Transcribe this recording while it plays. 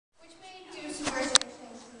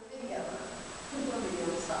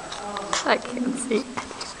I can't see.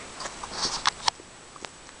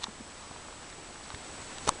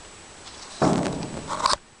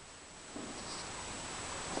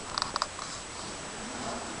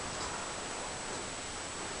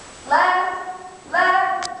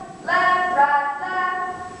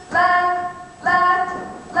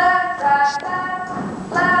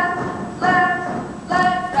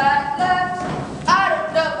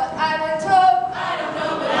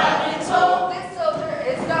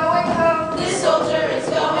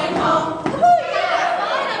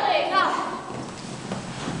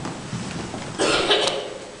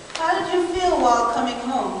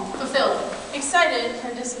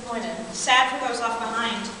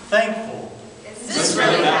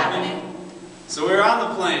 So we were on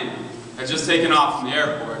the plane, had just taken off from the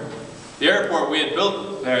airport. The airport we had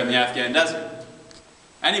built there in the Afghan desert.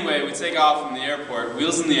 Anyway, we take off from the airport,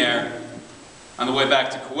 wheels in the air, on the way back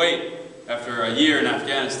to Kuwait after a year in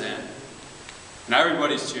Afghanistan. And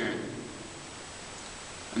everybody's cheering.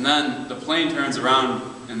 And then the plane turns around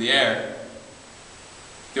in the air.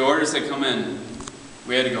 The orders had come in,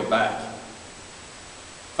 we had to go back.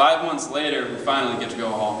 5 months later, we finally get to go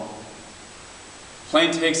home.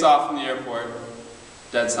 Plane takes off from the airport,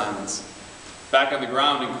 dead silence. Back on the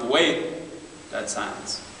ground in Kuwait, dead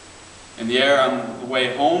silence. In the air on the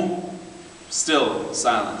way home, still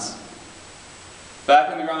silence.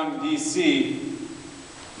 Back on the ground in DC,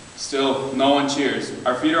 still no one cheers.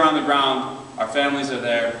 Our feet are on the ground, our families are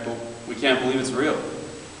there, but we can't believe it's real.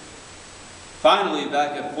 Finally,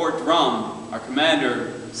 back at Fort Drum, our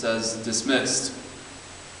commander says, dismissed.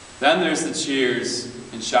 Then there's the cheers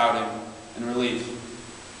and shouting and relief.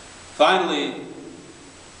 Finally,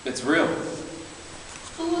 it's real.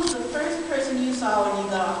 Who was the first person you saw when you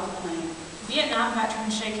got off the plane? Vietnam veteran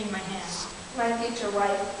shaking my hand. My future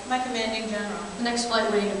wife. My commanding general. The next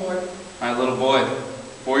flight waiting aboard. My little boy,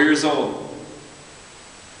 4 years old.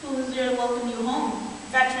 Who was there to welcome you home?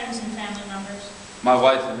 Veterans and family members. My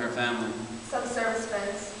wife and her family. Some service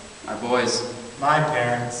friends. My boys. My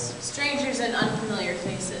parents. Strangers and unfamiliar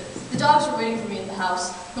faces. The dogs were waiting for me at the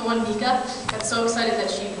house. The one, Mika, got so excited that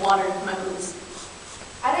she watered my boots.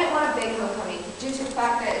 I didn't want a big homecoming, due to the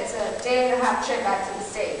fact that it's a day-and-a-half trip back to the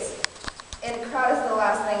States. And the crowd is the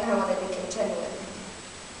last thing I wanted to contend with.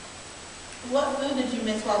 What food did you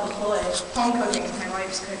miss while deployed? Home cooking. My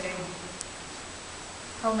wife's cooking.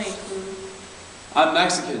 Homemade food. I'm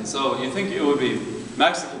Mexican, so you'd think it would be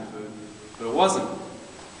Mexican food, but it wasn't.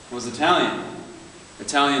 It was Italian.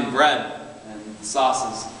 Italian bread and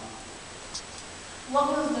sauces.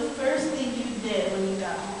 What was the first thing you did when you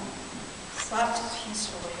got home? Slept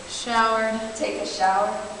peacefully. Showered. Take a shower.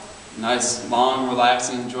 Nice, long,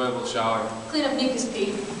 relaxing, enjoyable shower. Clean up Mika's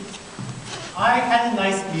pee. I had a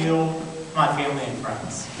nice meal with my family and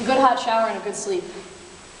friends. A good hot shower and a good sleep.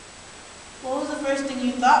 What was the first thing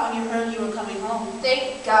you thought when you heard you were coming home?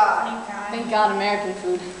 Thank God. Thank God, American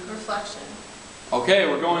food. Reflection. Okay,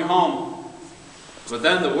 we're going home. But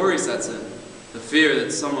then the worry sets in. The fear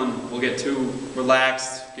that someone will get too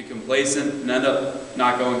relaxed, get complacent, and end up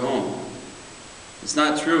not going home. It's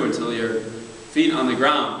not true until you're feet on the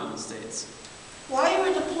ground in the States. While you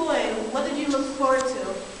were deployed, what did you look forward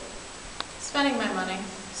to? Spending my money.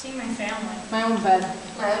 Seeing my family. My own bed.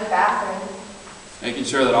 My own bathroom. Making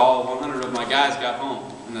sure that all 100 of my guys got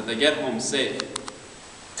home, and that they get home safe.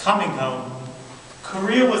 Coming home,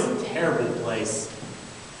 Korea was a terrible place.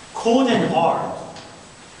 Cold and hard.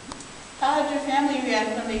 How did your family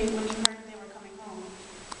react when you heard they were coming home?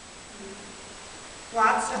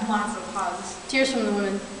 Lots and lots of hugs. Tears from the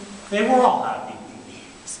women. They were all happy,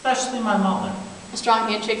 especially my mother. A strong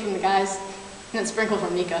handshake from the guys. And then sprinkle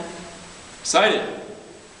from Mika. Excited.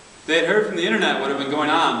 If they had heard from the internet what had been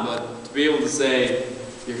going on, but to be able to say,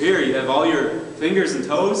 you're here, you have all your fingers and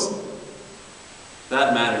toes,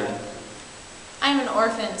 that mattered. I'm an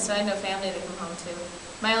orphan, so I had no family to come home to.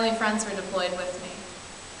 My only friends were deployed with me.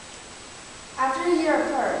 After a year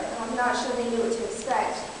apart, I'm not sure they knew what to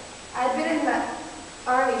expect. I had been in the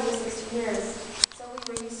Army for 16 years, so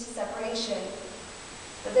we were used to separation.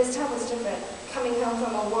 But this time was different. Coming home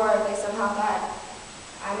from a war, they somehow thought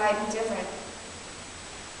I might be different.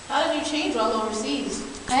 How did you change while overseas?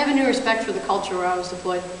 I have a new respect for the culture where I was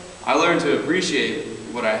deployed. I learned to appreciate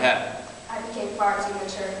what I had. I became far too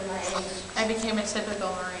mature for my age. I became a typical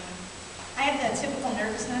Marine. I had that typical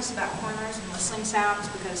nervousness about corners and whistling sounds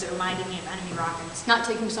because it reminded me of enemy rockets. Not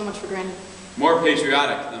taking so much for granted. More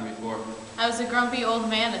patriotic than before. I was a grumpy old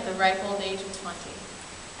man at the ripe old age of 20.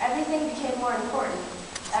 Everything became more important.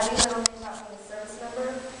 Every little thing about being a service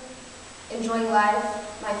member, enjoying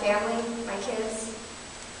life, my family, my kids.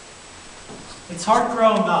 It's hard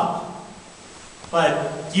growing up.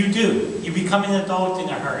 But you do. You become an adult in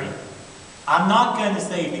a hurry. I'm not going to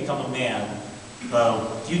say you become a man,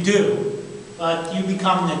 though you do, but you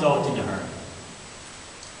become an adult in a hurry.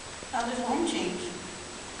 How does home change?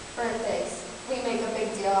 Birthdays. We make a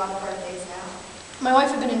big deal out of birthdays now. My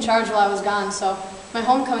wife had been in charge while I was gone, so my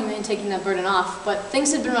homecoming meant taking that burden off, but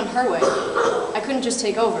things had been run her way. I couldn't just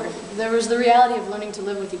take over. There was the reality of learning to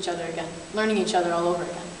live with each other again, learning each other all over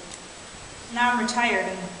again. Now I'm retired,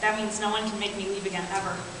 and that means no one can make me leave again,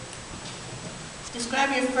 ever.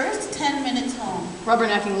 Describe your first 10 minutes home.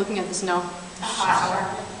 Rubbernecking, looking at the snow.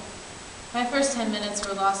 My first 10 minutes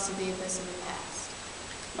were lost to the abyss of the past.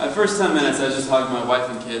 My first 10 minutes, I just hugged my wife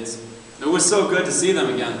and kids. It was so good to see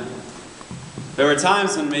them again. There were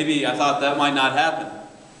times when maybe I thought that might not happen.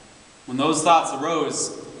 When those thoughts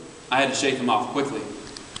arose, I had to shake them off quickly.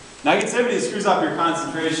 Negativity screws up your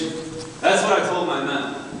concentration. That's what I told my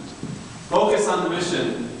men. Focus on the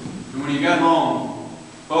mission, and when you get home,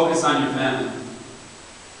 focus on your family.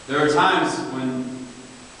 There were times when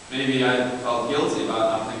maybe I felt guilty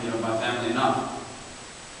about not thinking of my family enough.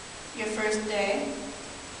 Your first day?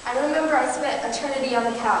 I remember I spent eternity on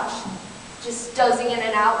the couch, just dozing in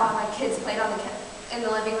and out while my kids played on in the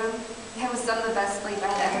living room. It was some of the best sleep I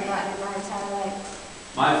had ever gotten in my entire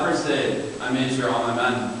life. My first day, I made sure all my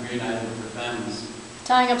men reunited with their families.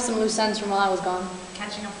 Tying up some loose ends from while I was gone.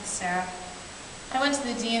 Catching up with Sarah. I went to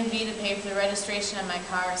the DMV to pay for the registration of my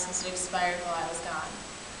car since it expired while I was gone.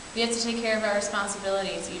 We had to take care of our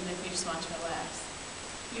responsibilities even if we just want to relax.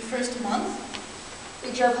 Your first month?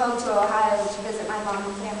 We drove home to Ohio to visit my mom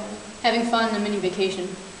and family. Having fun in a mini vacation.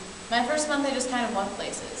 My first month I just kind of went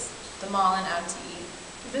places. The mall and out to eat.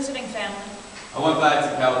 Visiting family. I went back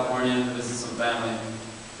to California to visit some family.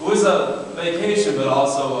 It was a vacation, but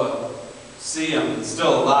also a see I'm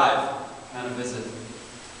still alive kind of visit.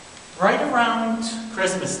 Right around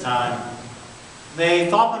Christmas time, they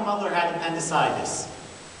thought my mother had appendicitis.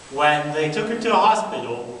 When they took her to the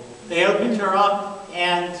hospital, they opened her up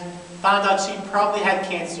and found out she probably had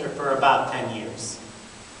cancer for about 10 years.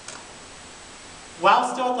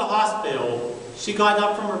 While still at the hospital, she got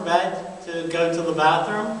up from her bed to go to the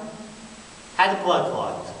bathroom, had a blood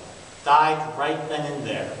clot, died right then and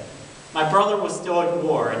there. My brother was still at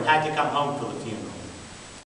war and had to come home for the funeral.